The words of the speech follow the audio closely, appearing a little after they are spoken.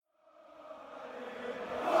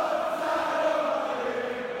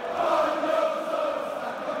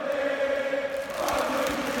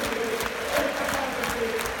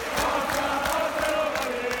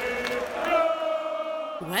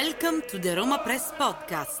to the Roma Press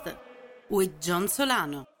Podcast with John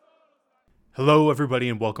Solano. Hello, everybody,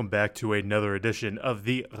 and welcome back to another edition of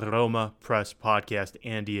the Roma Press Podcast.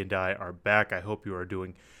 Andy and I are back. I hope you are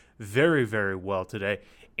doing very, very well today.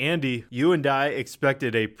 Andy, you and I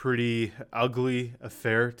expected a pretty ugly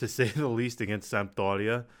affair, to say the least, against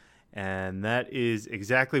Sampdoria, and that is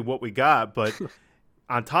exactly what we got. But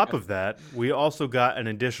on top of that, we also got an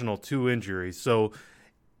additional 2 injuries. So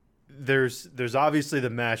there's obviously the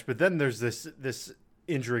match, but then there's this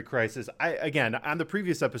injury crisis. Again, on the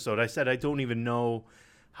previous episode, I said I don't even know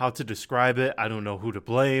how to describe it. I don't know who to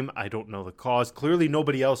blame. I don't know the cause. Clearly,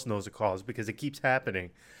 nobody else knows the cause because it keeps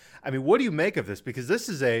happening. I mean, what do you make of this? Because this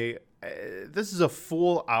is a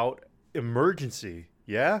full out emergency.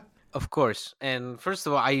 Yeah. Of course. And first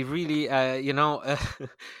of all, I really,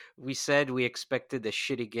 we said we expected a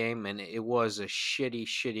shitty game, and it was a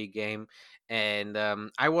shitty game. And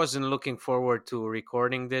I wasn't looking forward to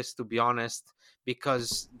recording this, to be honest,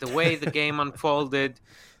 because the way the game unfolded,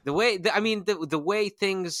 the way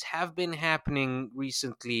things have been happening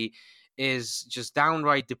recently is just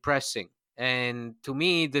downright depressing. And to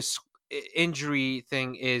me, this injury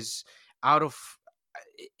thing is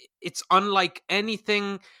it's unlike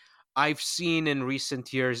anything I've seen in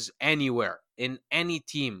recent years anywhere in any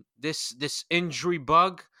team. This injury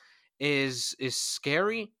bug is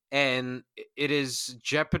scary, and it is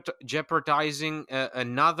jeopardizing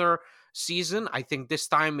another season. I think this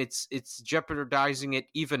time it's jeopardizing it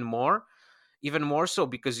even more so,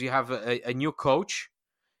 because you have a new coach,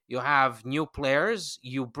 you have new players,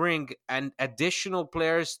 you bring an additional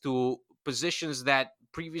players to positions that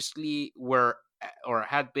previously were or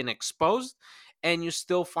had been exposed, and you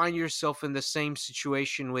still find yourself in the same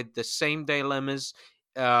situation with the same dilemmas,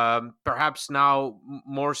 perhaps now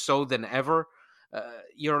more so than ever.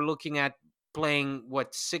 You're looking at playing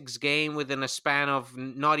 6 games within a span of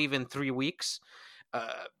not even 3 weeks.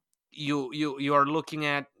 You are looking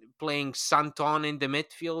at playing Santon in the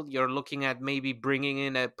midfield. You're looking at maybe bringing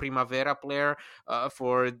in a Primavera player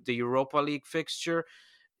for the Europa League fixture.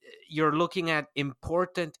 You're looking at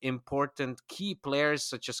important key players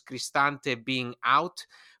such as Cristante being out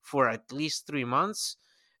for at least 3 months.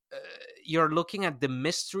 You're looking at the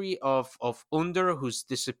mystery of Under, who's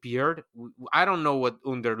disappeared. I don't know what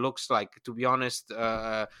Under looks like, to be honest.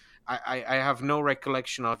 I have no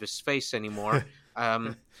recollection of his face anymore.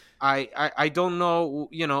 I don't know.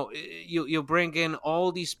 You bring in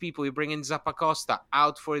all these people. You bring in Zappacosta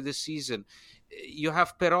out for the season. You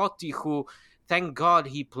have Perotti, who, thank God,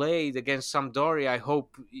 he played against Sampdoria. I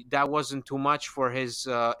hope that wasn't too much for his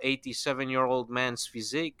 87-year-old man's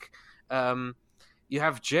physique. You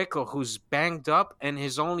have Dzeko, who's banged up, and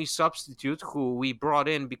his only substitute, who we brought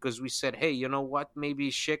in because we said, hey, you know what? Maybe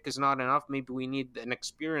Schick is not enough. Maybe we need an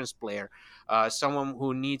experienced player, someone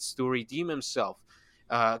who needs to redeem himself.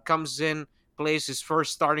 Comes in, plays his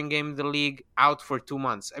first starting game in the league, out for 2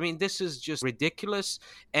 months. I mean, this is just ridiculous,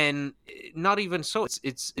 and not even so.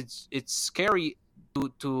 It's scary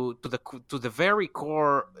to the very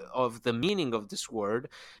core of the meaning of this word,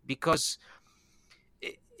 because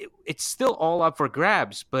it's still all up for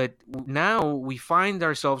grabs. But now we find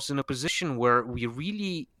ourselves in a position where we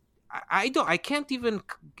really, I can't even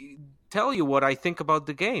tell you what I think about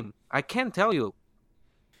the game. I can't tell you.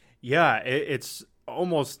 Yeah, it's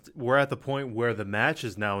almost, we're at the point where the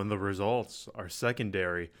matches now and the results are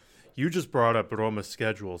secondary. You just brought up Roma's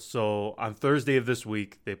schedule. So on Thursday of this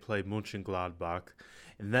week, they play Mönchengladbach.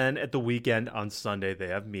 And then at the weekend on Sunday, they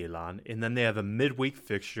have Milan. And then they have a midweek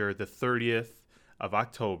fixture, the 30th of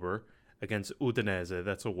October, against Udinese.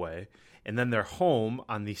 That's away. And then they're home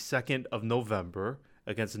on the 2nd of November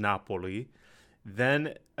against Napoli.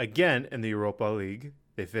 Then again in the Europa League,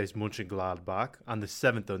 they face Mönchengladbach on the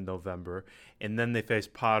 7th of November, and then they face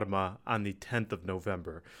Parma on the 10th of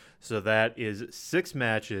November. So that is 6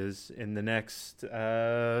 matches in the next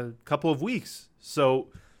couple of weeks. So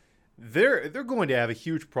they're going to have a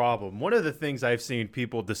huge problem. One of the things I've seen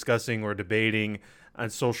people discussing or debating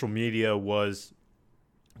on social media was,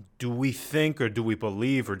 do we think or do we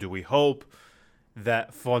believe or do we hope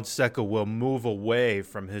that Fonseca will move away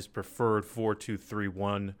from his preferred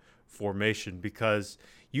 4-2-3-1 formation? Because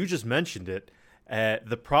you just mentioned it,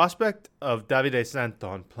 the prospect of Davide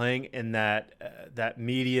Santon playing in that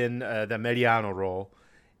mediano role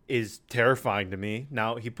is terrifying to me.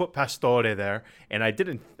 Now, he put Pastore there, and I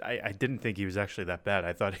didn't think he was actually that bad.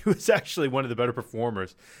 I thought he was actually one of the better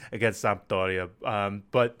performers against Sampdoria.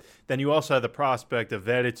 But then you also have the prospect of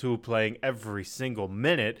Veretout playing every single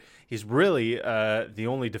minute. He's really the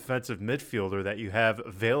only defensive midfielder that you have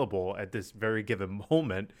available at this very given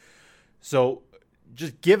moment. So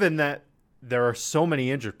just given that there are so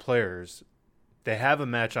many injured players. They have a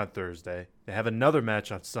match on Thursday. They have another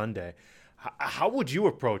match on Sunday. How would you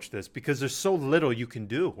approach this? Because there's so little you can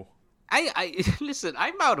do. I listen.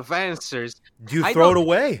 I'm out of answers. Do you I throw it don't-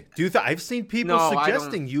 away? I've seen people No, I don't-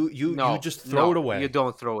 suggesting you No, just throw it no, away. You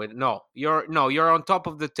don't throw it. No, you're on top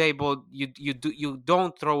of the table. You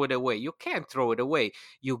don't throw it away. You can't throw it away.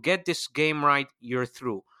 You get this game right, you're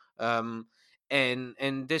through. And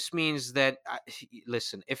this means that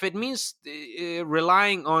listen, if it means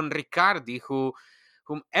relying on Riccardi,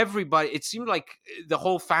 whom everybody, it seemed like the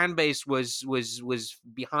whole fan base was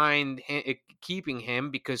behind keeping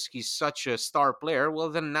him because he's such a star player. Well,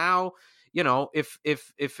 then now, if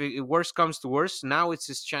worst comes to worst, now it's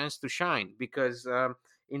his chance to shine, because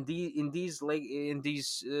in these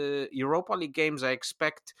Europa League games, I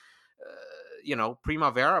expect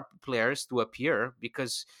Primavera players to appear,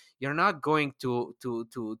 because you're not going to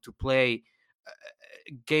play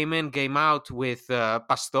game in, game out with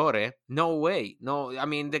Pastore. No way. No, I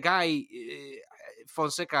mean, the guy,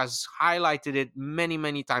 Fonseca has highlighted it many,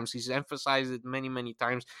 many times. He's emphasized it many, many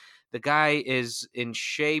times. The guy is in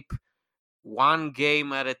shape one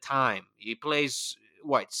game at a time. He plays,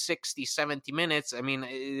 60, 70 minutes. I mean,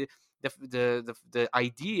 the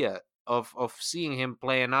idea of seeing him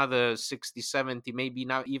play another 60, 70, maybe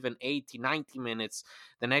now even 80, 90 minutes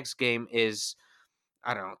the next game is,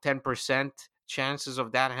 I don't know, 10% chances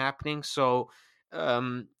of that happening. So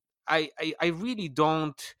I really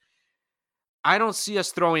don't see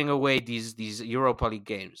us throwing away these Europa League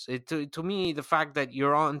games. To me, the fact that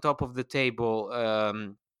you're on top of the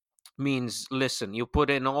table means, listen, you put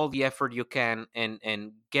in all the effort you can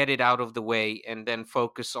and get it out of the way, and then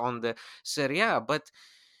focus on the Serie A. But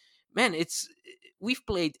man, we've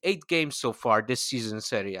played 8 games so far this season,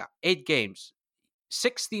 Serie A. 8 games.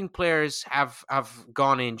 16 players have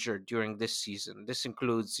gone injured during this season. This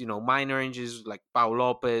includes, minor injuries like Pau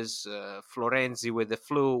Lopez, Florenzi with the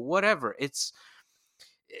flu, whatever.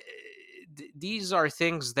 These are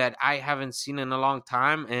things that I haven't seen in a long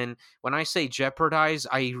time. And when I say jeopardize,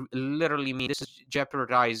 I literally mean this is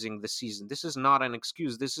jeopardizing the season. This is not an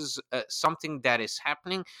excuse. This is something that is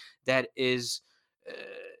happening that is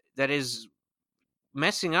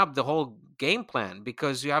messing up the whole game plan,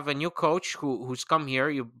 because you have a new coach who's come here.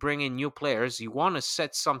 You bring in new players. You want to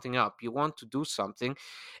set something up. You want to do something,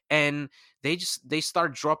 and they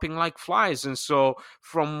start dropping like flies. And so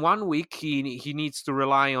from one week he needs to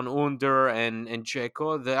rely on Under and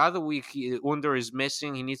Dzeko. The other week Under is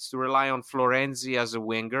missing. He needs to rely on Florenzi as a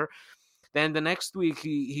winger. Then the next week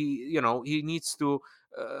he needs to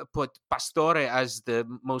put Pastore as the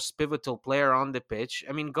most pivotal player on the pitch.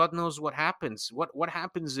 I mean, God knows what happens. What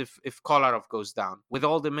happens if Kolarov goes down with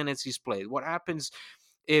all the minutes he's played? What happens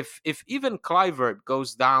if even Kluivert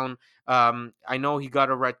goes down? I know he got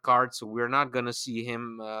a red card, so we're not going to see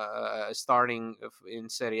him starting in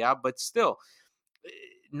Serie A, but still,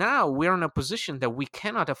 now we're in a position that we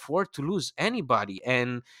cannot afford to lose anybody,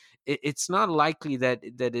 and it's not likely that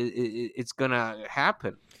it's going to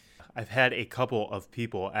happen. I've had a couple of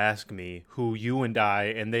people ask me who you and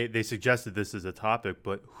and they suggested this as a topic,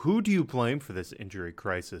 but who do you blame for this injury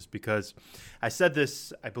crisis? Because I said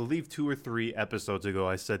this, I believe 2 or 3 episodes ago.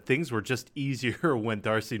 I said things were just easier when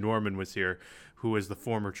Darcy Norman was here, who is the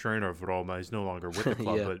former trainer of Roma. He's no longer with the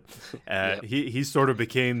club, but he sort of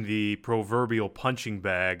became the proverbial punching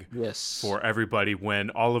bag for everybody when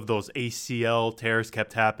all of those ACL tears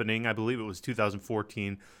kept happening. I believe it was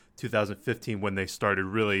 2014, 2015 when they started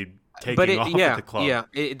really taking off at the club.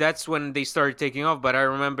 Yeah, that's when they started taking off. But I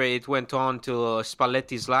remember it went on till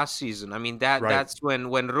Spalletti's last season. I mean, that's when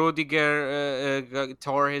Rudiger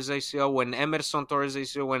tore his ACL, when Emerson tore his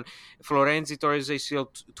ACL, when Florenzi tore his ACL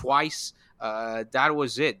twice. That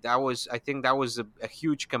was it. I think that was a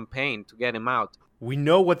huge campaign to get him out. We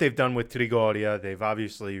know what they've done with Trigoria. They've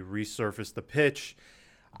obviously resurfaced the pitch.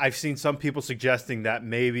 I've seen some people suggesting that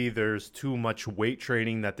maybe there's too much weight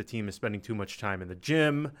training, that the team is spending too much time in the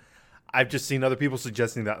gym. I've just seen other people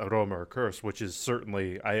suggesting that Roma are cursed, which is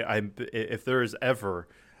certainly, if there is ever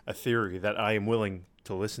a theory that I am willing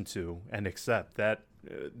to listen to and accept, that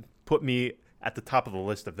put me at the top of the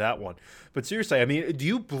list of that one. But seriously, I mean, do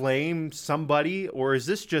you blame somebody, or is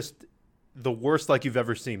this just the worst like you've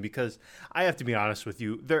ever seen? Because I have to be honest with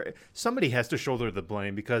you, somebody has to shoulder the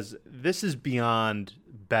blame, because this is beyond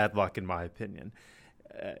bad luck in my opinion.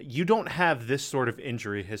 You don't have this sort of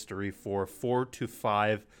injury history for 4 to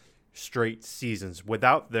 5 straight seasons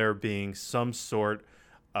without there being some sort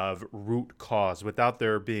of root cause, without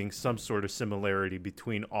there being some sort of similarity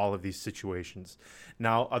between all of these situations.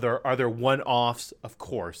 Now, are there one-offs? Of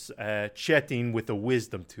course. Cetin with a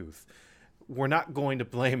wisdom tooth. we're not going to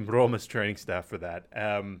blame Roma's training staff for that.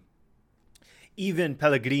 Even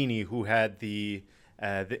Pellegrini, who had the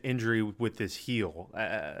injury with his heel,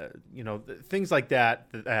 things like that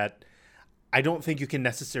I don't think you can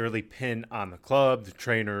necessarily pin on the club, the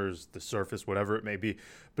trainers, the surface, whatever it may be.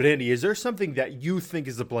 But Andy, is there something that you think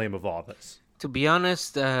is the blame of all this? To be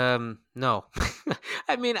honest, no.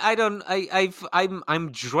 I mean, I don't.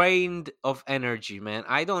 I'm drained of energy, man.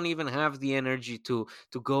 I don't even have the energy to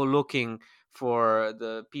go looking for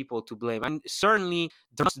the people to blame. I mean, certainly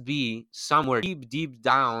there must be somewhere deep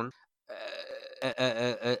down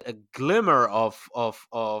a glimmer of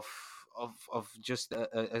just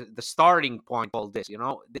the starting point of all this.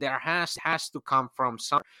 There has to come from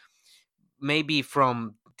some, maybe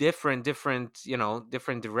from different different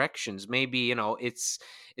directions. Maybe it's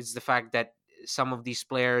the fact that some of these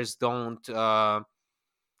players don't I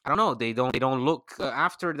don't know, they don't look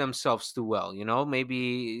after themselves too well.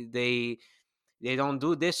 Maybe they don't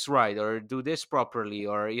do this right or do this properly,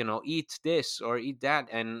 or eat this or eat that,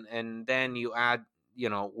 and then you add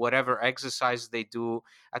whatever exercise they do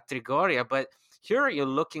at Trigoria. But here you're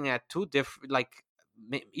looking at two different, like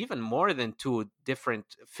even more than two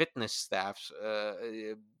different fitness staffs.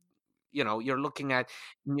 You're looking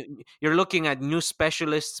at new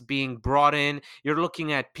specialists being brought in. You're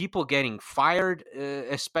looking at people getting fired,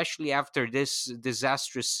 especially after this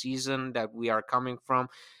disastrous season that we are coming from.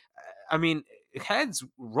 I mean, heads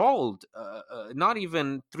rolled not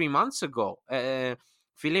even 3 months ago.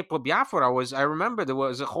 Filippo Biafora I remember there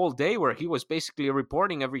was a whole day where he was basically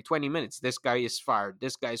reporting every 20 minutes. This guy is fired.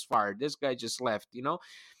 This guy's fired. This guy just left,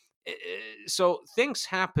 So things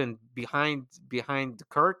happen behind the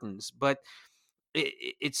curtains, but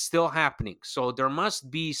it's still happening. So there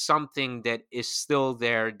must be something that is still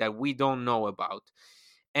there that we don't know about.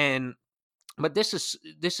 But this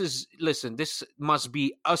is listen, this must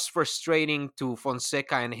be as frustrating to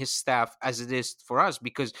Fonseca and his staff as it is for us,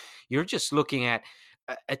 because you're just looking at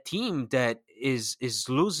a team that is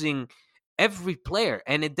losing every player,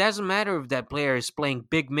 and it doesn't matter if that player is playing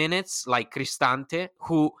big minutes like Cristante,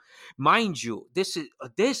 who, mind you, this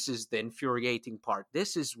is the infuriating part.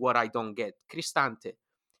 This is what I don't get. Cristante,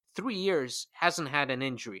 3 years, hasn't had an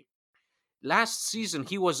injury. Last season,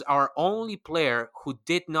 he was our only player who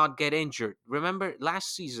did not get injured. Remember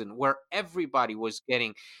last season, where everybody was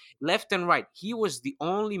getting left and right? He was the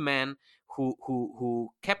only man who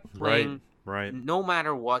kept playing, right. No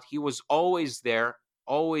matter what. He was always there,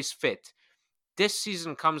 always fit. This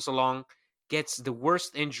season comes along, gets the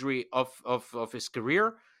worst injury of his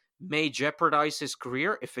career, may jeopardize his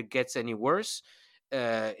career if it gets any worse.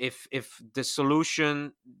 If the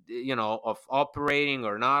solution, of operating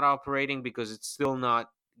or not operating, because it's still not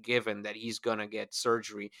given that he's gonna get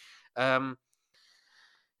surgery. That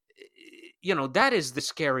is the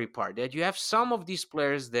scary part, that you have some of these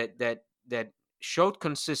players that showed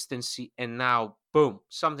consistency, and now boom,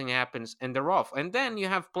 something happens and they're off. And then you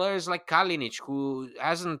have players like Kalinic, who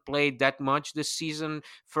hasn't played that much this season,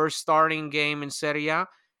 first starting game in Serie A,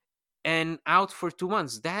 and out for 2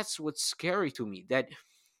 months. That's what's scary to me, that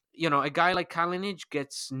a guy like Kalinic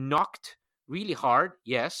gets knocked really hard,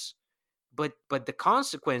 yes, but the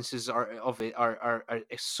consequences of it are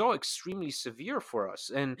so extremely severe for us.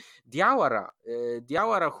 And Diawara,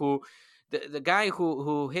 who the guy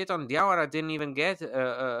who hit on Diawara didn't even get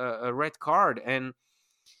a red card, and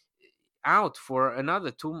out for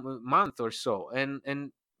another 2 months or so.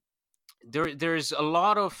 And there's a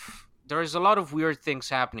lot of weird things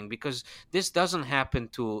happening, because this doesn't happen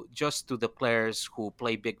just to the players who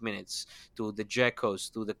play big minutes, to the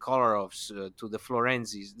Dzekos, to the Kolarovs, to the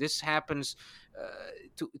Florenzis. This happens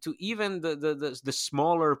to even the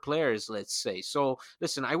smaller players, let's say. So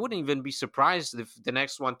listen, I wouldn't even be surprised if the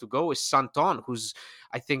next one to go is Santon, who's,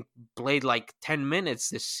 I think, played like 10 minutes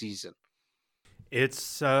this season.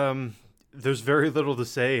 It's there's very little to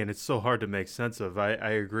say, and it's so hard to make sense of. I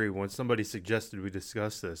agree. When somebody suggested we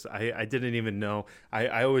discuss this, I didn't even know.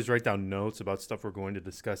 I always write down notes about stuff we're going to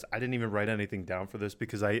discuss. I didn't even write anything down for this,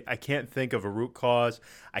 because I can't think of a root cause.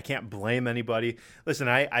 I can't blame anybody. Listen,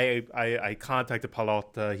 I contacted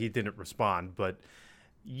Pallotta. He didn't respond, but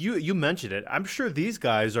you mentioned it. I'm sure these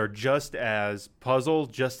guys are just as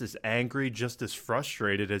puzzled, just as angry, just as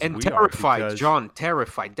frustrated as we are. And terrified, John,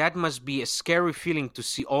 terrified. That must be a scary feeling, to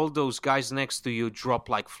see all those guys next to you drop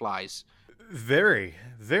like flies. Very,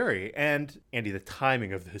 very. And Andy, the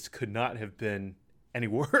timing of this could not have been any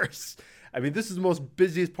worse. I mean, this is the most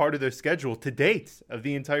busiest part of their schedule to date of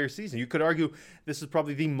the entire season. You could argue this is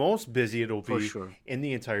probably the most busy it'll be in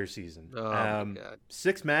the entire season. Oh, my God.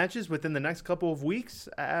 6 matches within the next couple of weeks.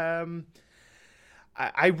 I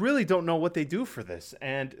I really don't know what they do for this.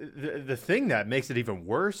 And the thing that makes it even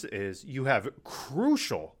worse is you have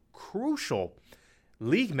crucial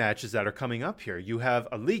league matches that are coming up here. You have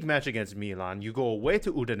a league match against Milan. You go away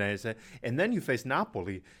to Udinese, and then you face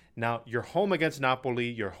Napoli. Now, you're home against Napoli,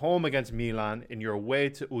 you're home against Milan, and you're away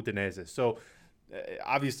to Udinese. So,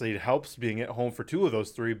 obviously, it helps being at home for two of those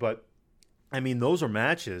three, but I mean, those are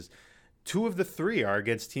matches. Two of the three are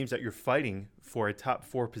against teams that you're fighting for a top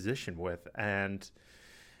four position with. And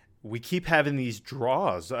we keep having these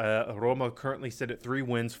draws. Roma currently sit at 3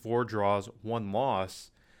 wins, 4 draws, 1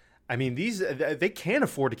 loss. I mean, they can't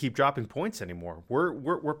afford to keep dropping points anymore.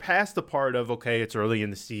 We're past the part of, okay, it's early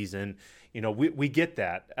in the season. We get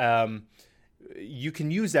that. You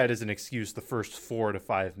can use that as an excuse the first 4 to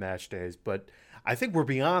 5 match days, but I think we're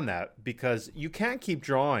beyond that because you can't keep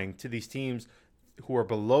drawing to these teams who are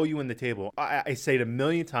below you in the table. I say it a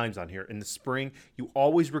million times on here. In the spring, you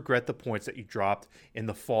always regret the points that you dropped in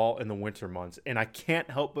the fall and the winter months. And I can't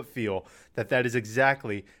help but feel that that is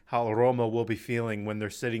exactly how Roma will be feeling when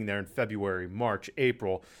they're sitting there in February, March,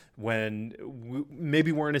 April, when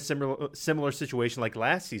maybe we're in a similar situation like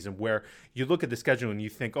last season, where you look at the schedule and you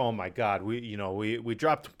think, oh my God, we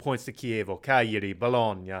dropped points to Chievo, Cagliari,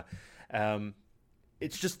 Bologna.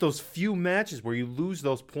 It's just those few matches where you lose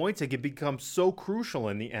those points that can become so crucial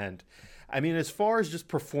in the end. I mean, as far as just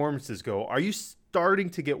performances go, are you starting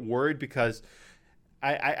to get worried? Because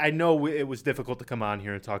I know it was difficult to come on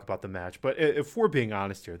here and talk about the match, but if we're being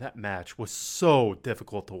honest here, that match was so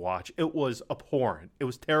difficult to watch. It was abhorrent. It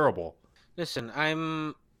was terrible. Listen,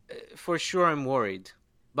 for sure I'm worried,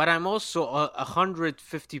 but I'm also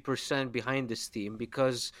 150% behind this team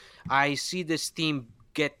because I see this team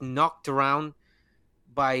get knocked around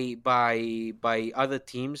by other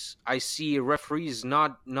teams. I see referees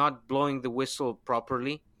not blowing the whistle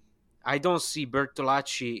properly. I don't see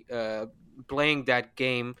Bertolacci playing that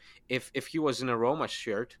game if he was in a Roma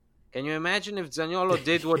shirt. Can you imagine if Zaniolo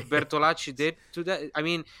did what Bertolacci did to that? I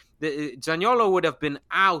mean, Zaniolo would have been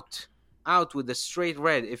out with a straight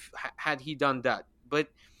red if had he done that. But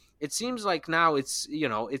it seems like now it's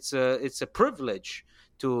a privilege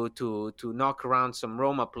to knock around some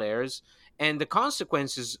Roma players, and the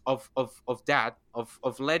consequences of that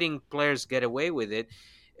of letting players get away with it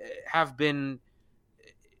have been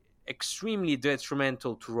extremely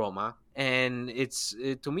detrimental to Roma, and it's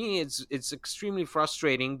to me it's extremely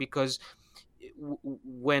frustrating because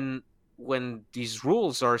when these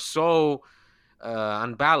rules are so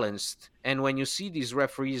unbalanced, and when you see these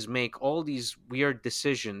referees make all these weird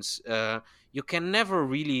decisions, you can never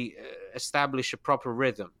really establish a proper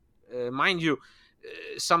rhythm. Mind you,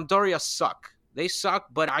 Sampdoria suck. They suck,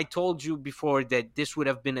 but I told you before that this would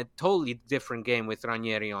have been a totally different game with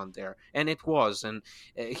Ranieri on there, and it was. And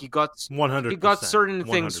he got 100%. certain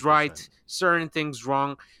things 100%. right, certain things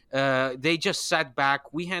wrong. They just sat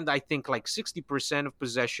back. We had, I think, like 60% of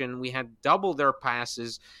possession. We had double their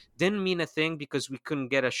passes. Didn't mean a thing because we couldn't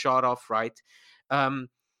get a shot off right.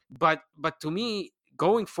 But to me,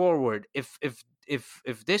 going forward, if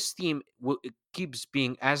this team keeps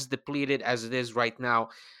being as depleted as it is right now,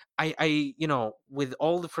 I with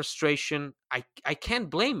all the frustration, I can't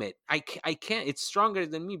blame it. I can't. It's stronger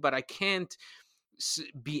than me, but I can't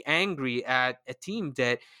be angry at a team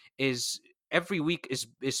that is every week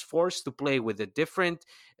is forced to play with a different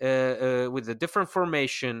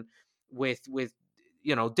formation, with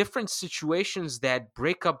different situations that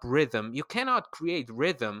break up rhythm. You cannot create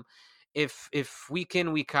rhythm if week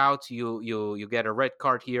in week out you get a red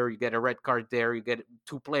card here, you get a red card there, you get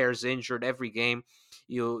 2 players injured every game,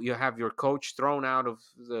 you have your coach thrown out of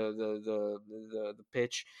the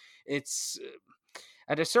pitch. It's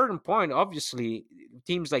at a certain point, obviously,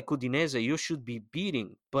 teams like Udinese you should be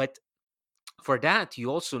beating, but for that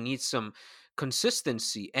you also need some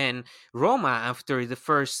consistency. And Roma, after the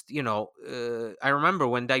first, I remember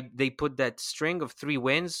when they put that string of 3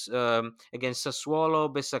 wins against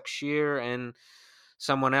Sassuolo, Besiktas, and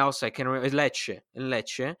someone else I can remember,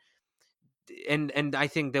 Lecce, and I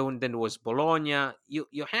think then it was Bologna.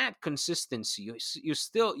 You had consistency. You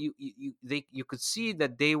still you could see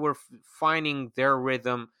that they were finding their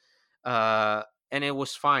rhythm, and it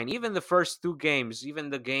was fine. Even the first 2 games, even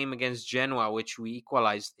the game against Genoa, which we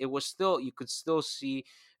equalized, it was still, you could still see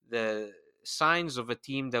the signs of a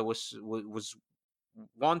team that was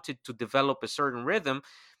wanted to develop a certain rhythm.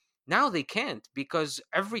 Now they can't, because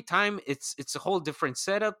every time it's a whole different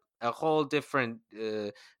setup, a whole different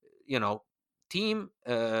team,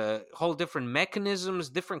 whole different mechanisms,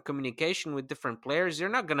 different communication with different players. You're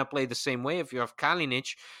not going to play the same way if you have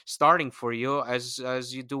Kalinic starting for you as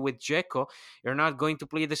you do with Dzeko. You're not going to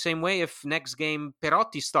play the same way if next game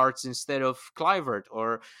Perotti starts instead of Kluivert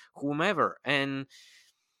or whomever. And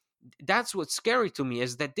that's what's scary to me,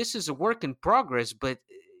 is that this is a work in progress, but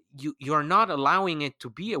you're not allowing it to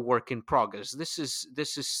be a work in progress. This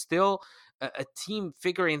is still a team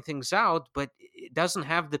figuring things out, but it doesn't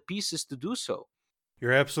have the pieces to do so.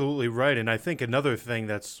 You're absolutely right. And I think another thing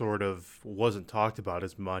that sort of wasn't talked about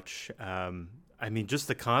as much, I mean, just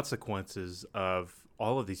the consequences of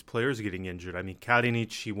all of these players getting injured. I mean,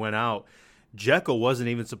 Kalinic, he went out. Dzeko wasn't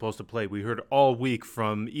even supposed to play. We heard all week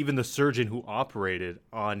from even the surgeon who operated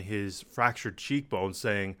on his fractured cheekbone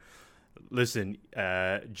saying, listen,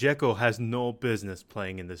 Dzeko has no business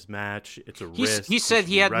playing in this match. It's a risk. He said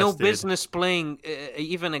he had no business playing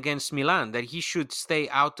even against Milan, that he should stay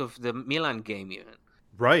out of the Milan game even.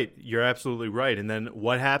 Right. You're absolutely right. And then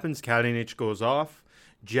what happens? Kalinic goes off.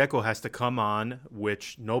 Dzeko has to come on,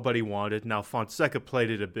 which nobody wanted. Now, Fonseca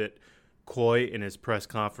played it a bit coy in his press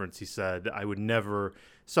conference. He said, I would never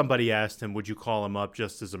 – somebody asked him, would you call him up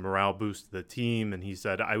just as a morale boost to the team? And he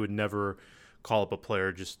said, I would never call up a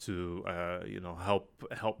player just to,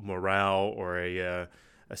 help morale or a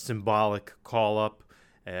symbolic call up.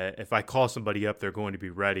 If I call somebody up, they're going to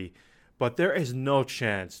be ready. But there is no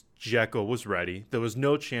chance Dzeko was ready. There was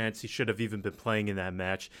no chance he should have even been playing in that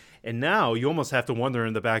match. And now you almost have to wonder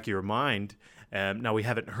in the back of your mind, now we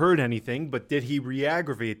haven't heard anything, but did he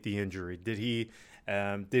re-aggravate the injury? Did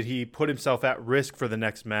he put himself at risk for the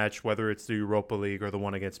next match, whether it's the Europa League or the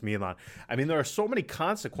one against Milan? I mean, there are so many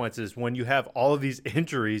consequences when you have all of these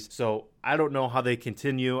injuries. So I don't know how they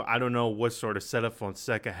continue. I don't know what sort of setup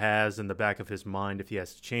Fonseca has in the back of his mind if he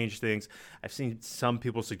has to change things. I've seen some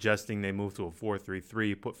people suggesting they move to a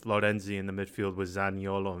 4-3-3, put Florenzi in the midfield with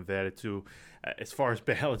Zaniolo and Veretout. As far as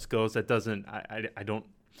balance goes, that doesn't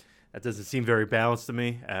seem very balanced to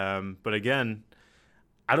me. But again,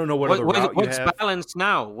 I don't know what other route you have.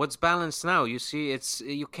 What's balanced now? You see,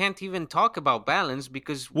 you can't even talk about balance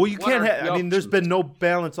because you can't. There's been no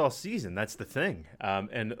balance all season. That's the thing.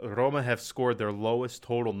 And Roma have scored their lowest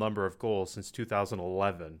total number of goals since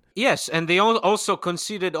 2011. Yes, and they also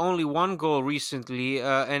conceded only one goal recently,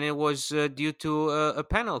 and it was due to a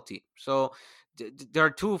penalty. So there are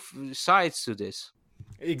two sides to this.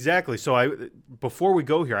 Exactly. So before we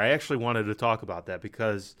go here, I actually wanted to talk about that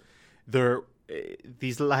because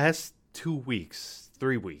these last 2 weeks,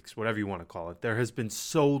 3 weeks, whatever you want to call it, there has been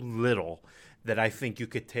so little that I think you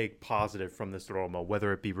could take positive from this Roma,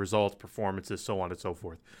 whether it be results, performances, so on and so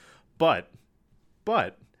forth. But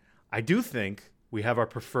I do think we have our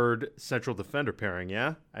preferred central defender pairing,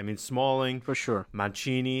 yeah? I mean, Smalling, for sure,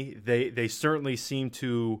 Mancini, they certainly seem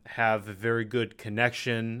to have a very good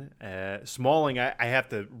connection. Smalling, I have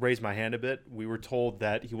to raise my hand a bit. We were told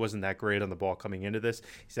that he wasn't that great on the ball coming into this.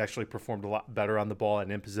 He's actually performed a lot better on the ball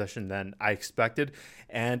and in possession than I expected.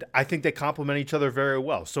 And I think they complement each other very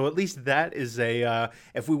well. So at least that is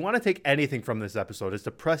if we want to take anything from this episode, as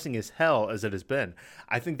depressing as hell as it has been,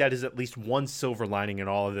 I think that is at least one silver lining in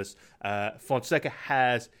all of this. Fonseca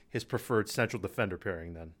has his preferred central defender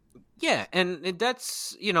pairing then. Yeah, and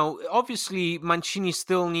that's, obviously Mancini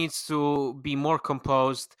still needs to be more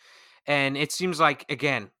composed. And it seems like,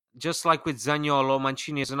 again, just like with Zaniolo,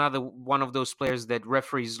 Mancini is another one of those players that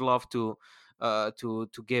referees love to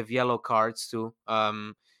give yellow cards to.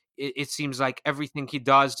 It seems like everything he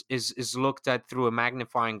does is looked at through a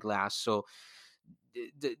magnifying glass. So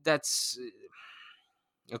that's...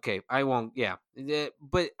 Okay, I won't. Yeah,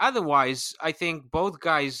 but otherwise, I think both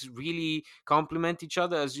guys really complement each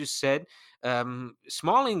other, as you said.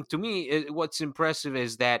 Smalling, to me, what's impressive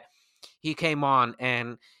is that he came on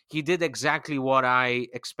and he did exactly what I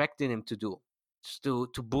expected him to do, just to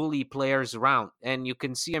bully players around. And you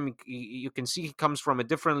can see him. You can see he comes from a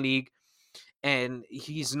different league, and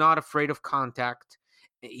he's not afraid of contact.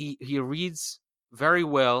 He reads very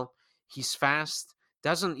well. He's fast.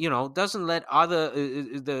 Doesn't let other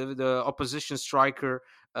the opposition striker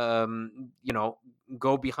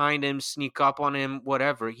go behind him, sneak up on him,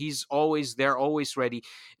 whatever. He's always there, always ready.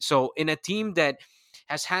 So in a team that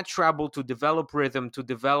has had trouble to develop rhythm, to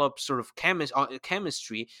develop sort of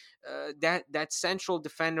chemistry, that central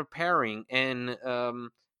defender pairing and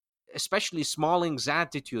especially Smalling's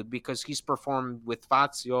attitude, because he's performed with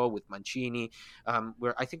Fazio, with Mancini,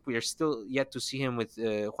 where I think we are still yet to see him with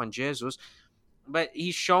Juan Jesus. But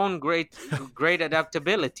he's shown great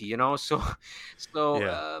adaptability, So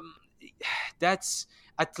Yeah. that's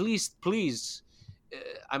at least, please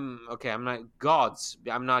I'm okay. I'm not gods.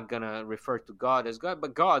 I'm not gonna refer to God as God,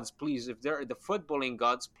 but gods, please. If they're the footballing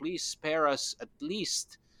gods, please spare us at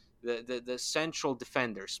least the central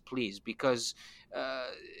defenders, please, because uh,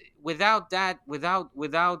 without that,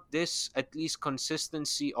 without this at least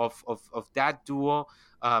consistency of that duo,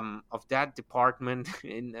 of that department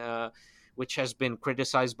in which has been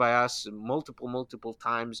criticized by us multiple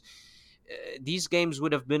times, these games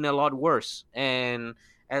would have been a lot worse. And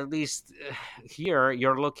at least here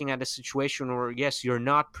you're looking at a situation where yes, you're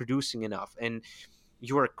not producing enough and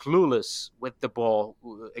you are clueless with the ball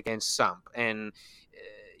against Samp, and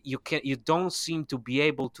you don't seem to be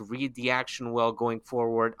able to read the action well going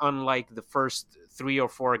forward, unlike the first 3 or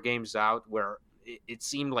 4 games out where it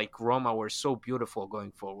seemed like Roma were so beautiful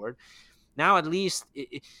going forward. Now at least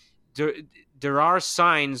there there are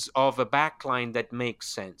signs of a backline that makes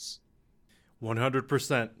sense.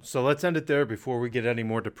 100%. So let's end it there before we get any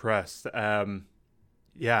more depressed.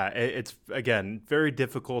 Yeah, it's again very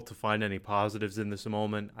difficult to find any positives in this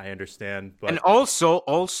moment. I understand, And but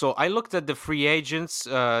also, I looked at the free agents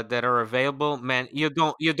that are available. Man, you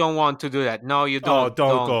don't want to do that. No, you oh, don't.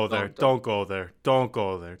 don't go there. Don't. Don't go there. Don't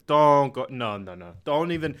go there. Don't go. No, no, no.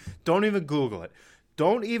 Don't even Google it.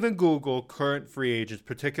 Don't even Google current free agents,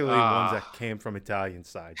 particularly ones that came from Italian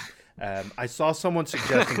side. I saw someone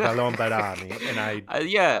suggesting Valon Barami, and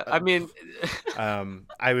Yeah, I mean,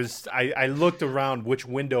 I looked around which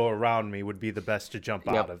window around me would be the best to jump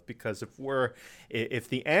Yep. out of, because if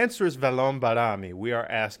the answer is Valon Barami, we are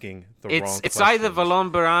asking the wrong it's questions. either Valon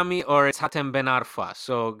Barami or it's Hatem Ben Arfa.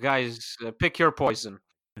 So guys, pick your poison.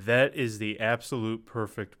 That is the absolute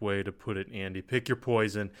perfect way to put it, Andy. Pick your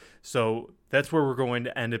poison. So that's where we're going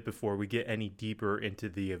to end it before we get any deeper into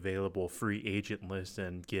the available free agent list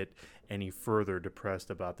and get any further depressed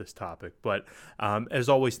about this topic. But as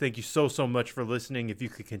always, thank you so much for listening. If you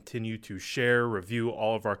could continue to share, review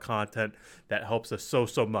all of our content, that helps us so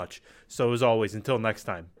much. So as always, until next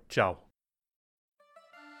time, ciao.